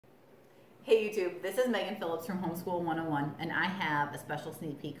Hey YouTube, this is Megan Phillips from Homeschool 101 and I have a special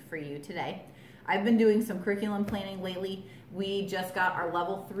sneak peek for you today. I've been doing some curriculum planning lately. We just got our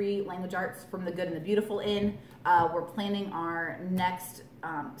level 3 language arts from the Good and the Beautiful in. We're planning our next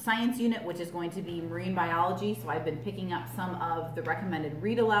science unit, which is going to be marine biology. So I've been picking up some of the recommended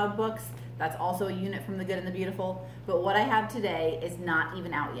read aloud books. That's also a unit from the Good and the Beautiful. But what I have today is not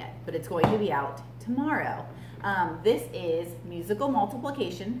even out yet, but it's going to be out tomorrow. This is Musical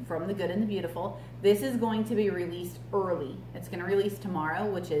Multiplication from the Good and the Beautiful. This is going to be released early. It's going to release tomorrow,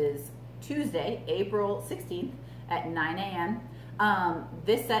 which is Tuesday, April 16th at 9 a.m.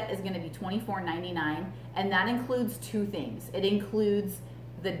 This set is going to be $24.99, and that includes two things. It includes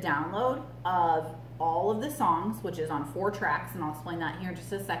the download of all of the songs, which is on 4 tracks, and I'll explain that here in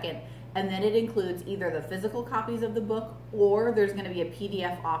just a second. And then it includes either the physical copies of the book or there's going to be a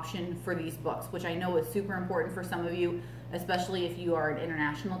PDF option for these books, which I know is super important for some of you, especially if you are an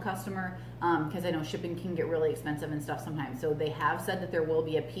international customer, because I know shipping can get really expensive and stuff sometimes. So they have said that there will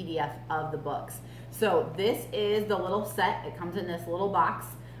be a PDF of the books. So this is the little set. It comes in this little box.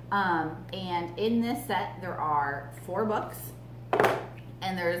 And in this set, there are 4 books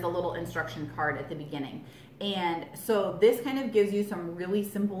and there's a little instruction card at the beginning. And so this kind of gives you some really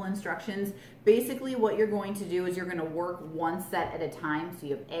simple instructions. Basically what you're going to do is you're going to work one set at a time. So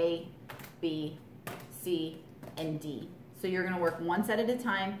you have A, B, C, and D. So you're going to work one set at a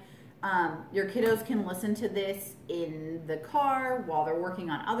time. Your kiddos can listen to this in the car while they're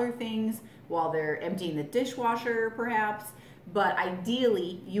working on other things, while they're emptying the dishwasher perhaps. But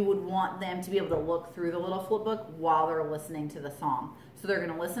ideally, you would want them to be able to look through the little flip book while they're listening to the song. So they're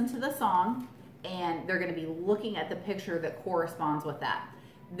going to listen to the song, and they're going to be looking at the picture that corresponds with that.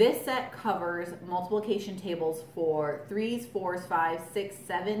 This set covers multiplication tables for 3s, 4s, 5s, 6,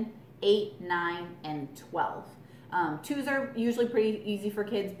 7, 8, 9, and 12. 2s are usually pretty easy for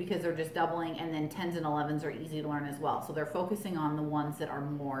kids because they're just doubling, and then 10s and 11s are easy to learn as well. So they're focusing on the ones that are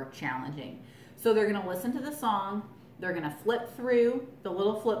more challenging. So they're going to listen to the song, they're going to flip through the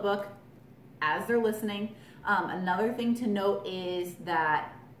little flip book as they're listening. Another thing to note is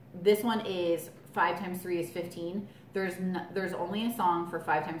that this one is 5 times 3 is 15. There's only a song for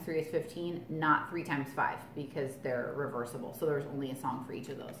 5 times 3 is 15, not 3 times 5, because they're reversible. So there's only a song for each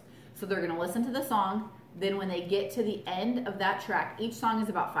of those. So they're going to listen to the song. Then when they get to the end of that track, each song is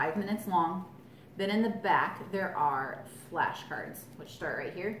about 5 minutes long. Then in the back, there are flashcards, which start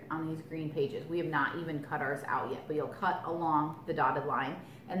right here on these green pages. We have not even cut ours out yet, but you'll cut along the dotted line.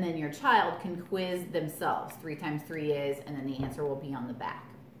 And then your child can quiz themselves. 3 times 3 is, and then the answer will be on the back.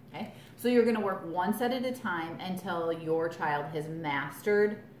 Okay? So you're going to work one set at a time until your child has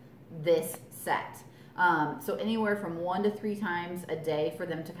mastered this set. So anywhere from 1 to 3 times a day for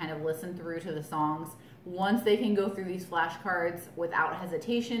them to kind of listen through to the songs. Once they can go through these flashcards without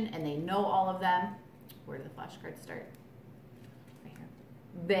hesitation and they know all of them, where do the flashcards start? Right here.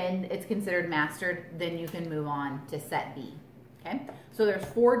 Then it's considered mastered. Then you can move on to set B. Okay? So there's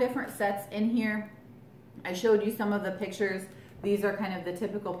 4 different sets in here. I showed you some of the pictures. These are kind of the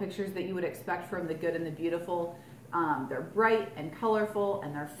typical pictures that you would expect from the Good and the Beautiful. They're bright and colorful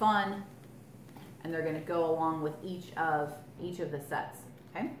and they're fun, and they're going to go along with each of the sets.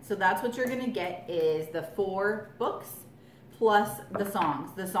 Okay, so that's what you're going to get is the 4 books plus the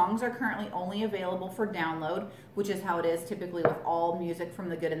songs. The songs are currently only available for download, which is how it is typically with all music from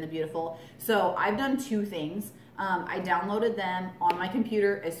the Good and the Beautiful. So I've done 2 things. I downloaded them on my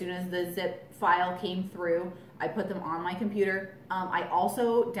computer as soon as the zip file came through. I put them on my computer. I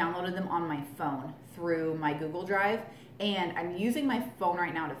also downloaded them on my phone through my Google Drive, and I'm using my phone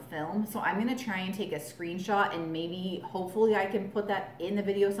right now to film, so I'm going to try and take a screenshot, and maybe hopefully I can put that in the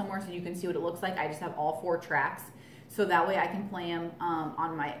video somewhere so you can see what it looks like. I just have all 4 tracks, so that way I can play them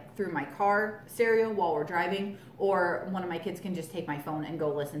through my car stereo while we're driving, or one of my kids can just take my phone and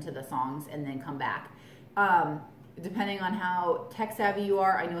go listen to the songs and then come back. Depending on how tech savvy you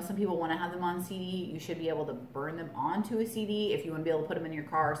are, I know some people want to have them on CD. You should be able to burn them onto a CD if you want to be able to put them in your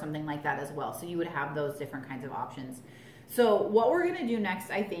car or something like that as well. So you would have those different kinds of options. So what we're going to do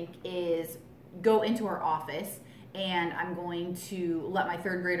next, I think, is go into our office, and I'm going to let my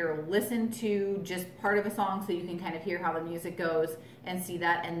 3rd grader listen to just part of a song so you can kind of hear how the music goes and see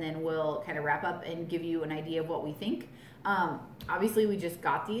that, and then we'll kind of wrap up and give you an idea of what we think. Obviously we just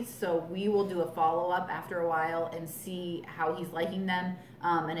got these, so we will do a follow-up after a while and see how he's liking them,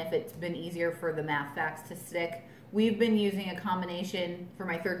 and if it's been easier for the math facts to stick. We've been using a combination for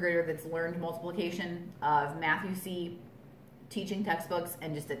my 3rd grader that's learned multiplication of Matthew C. teaching textbooks,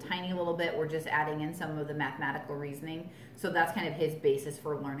 and just a tiny little bit we're just adding in some of the mathematical reasoning. So that's kind of his basis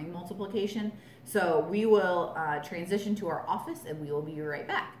for learning multiplication. So we will transition to our office, and we will be right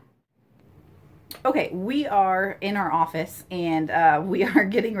back. Okay, we are in our office and we are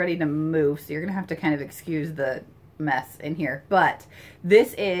getting ready to move, so you're gonna have to kind of excuse the mess in here. But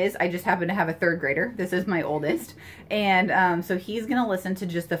this is, I just happen to have a third grader. This is my oldest, and so he's gonna listen to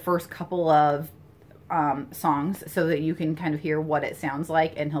just the first couple of songs so that you can kind of hear what it sounds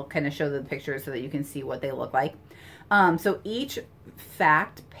like, and he'll kind of show the pictures so that you can see what they look like. So each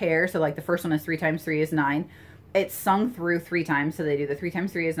fact pair, so like the first one is 3 times 3 is 9. It's sung through 3 times, so they do the 3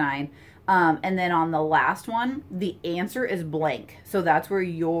 times 3 is 9. And then on the last one, the answer is blank. So that's where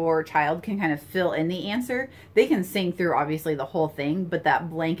your child can kind of fill in the answer. They can sing through, obviously, the whole thing, but that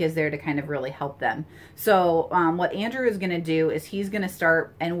blank is there to kind of really help them. So what Andrew is going to do is he's going to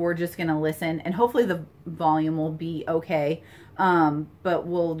start, and we're just going to listen, and hopefully the volume will be okay. But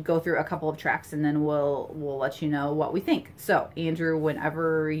we'll go through a couple of tracks, and then we'll let you know what we think. So, Andrew,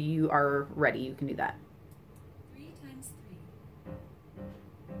 whenever you are ready, you can do that. 3 times 3.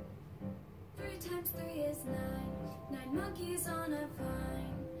 3 times 3 is 9. 9 monkeys on a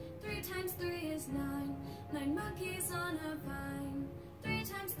vine. 3 times 3 is 9. 9 monkeys on a vine. 3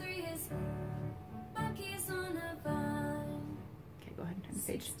 times 3 is monkeys on a vine. Okay, go ahead and turn the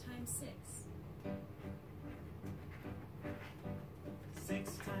page. 6 times 6.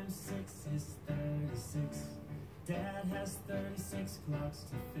 6 times 6 is 36. Dad has 36 clocks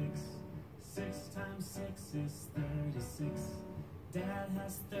to fix. 6 times 6 is 36. Dad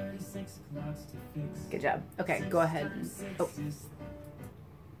has 36 clocks to fix. Good job. Okay, go ahead. Oh, Is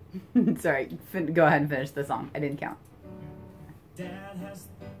sorry. Go ahead and finish the song. I didn't count. Dad has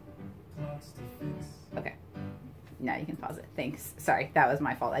clocks to fix. Okay. Now you can pause it. Thanks. Sorry, that was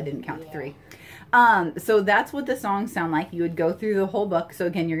my fault. I didn't count to 3. So that's what the songs sound like. You would go through the whole book. So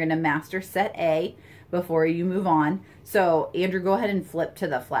again, you're going to master set A before you move on. So Andrew, go ahead and flip to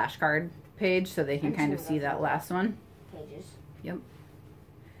the flashcard page so they can kind of see that last one. Pages. Yep.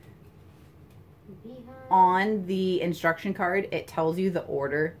 Behind. On the instruction card, it tells you the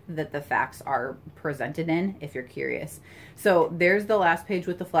order that the facts are presented in, if you're curious. So there's the last page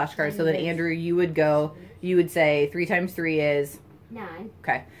with the flashcard, so that Andrew, you would say 3 times 3 is 9.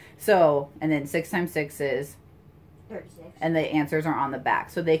 okay. So, and then 6 times 6 is 36. and the answers are on the back,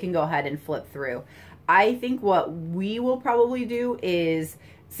 so they can go ahead and flip through. I think what we will probably do is,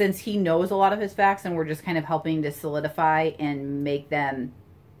 since he knows a lot of his facts and we're just kind of helping to solidify and make them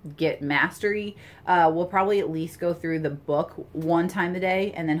get mastery, we'll probably at least go through the book one time a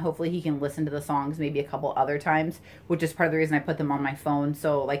day, and then hopefully he can listen to the songs maybe a couple other times, which is part of the reason I put them on my phone.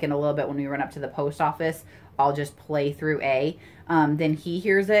 So like in a little bit when we run up to the post office, I'll just play through A. Then he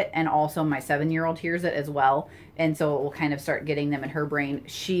hears it, and also my 7-year-old hears it as well, and so it will kind of start getting them in her brain.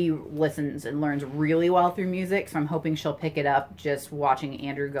 She listens and learns really well through music, so I'm hoping she'll pick it up just watching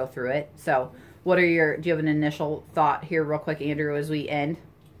Andrew go through it. So do you have an initial thought here real quick, Andrew, as we end?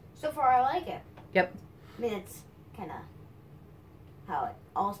 So far, I like it. Yep. I mean, it's kind of how it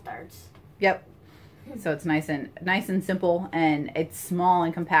all starts. Yep. So it's nice and simple, and it's small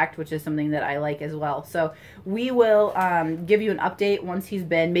and compact, which is something that I like as well. So we will give you an update once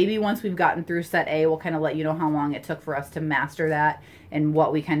maybe once we've gotten through set A, we'll kind of let you know how long it took for us to master that and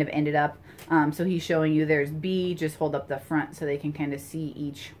what we kind of ended up. So he's showing you there's B, just hold up the front so they can kind of see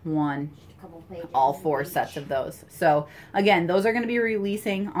each one. Just a couple pages. All 4 sets of those. So again, those are going to be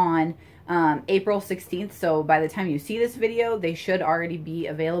releasing on April 16th. So by the time you see this video, they should already be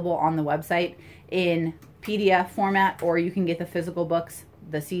available on the website in PDF format, or you can get the physical books.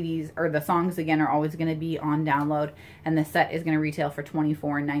 The CDs or the songs again are always going to be on download, and the set is going to retail for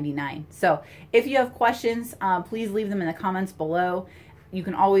 $24.99. So if you have questions, please leave them in the comments below. You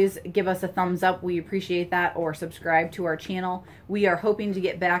can always give us a thumbs up. We appreciate that, or subscribe to our channel. We are hoping to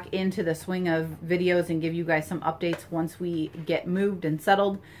get back into the swing of videos and give you guys some updates once we get moved and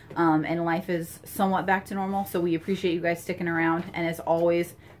settled, and life is somewhat back to normal. So we appreciate you guys sticking around, and as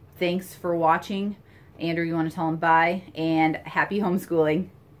always, thanks for watching. Andrew, you want to tell them bye, and happy homeschooling.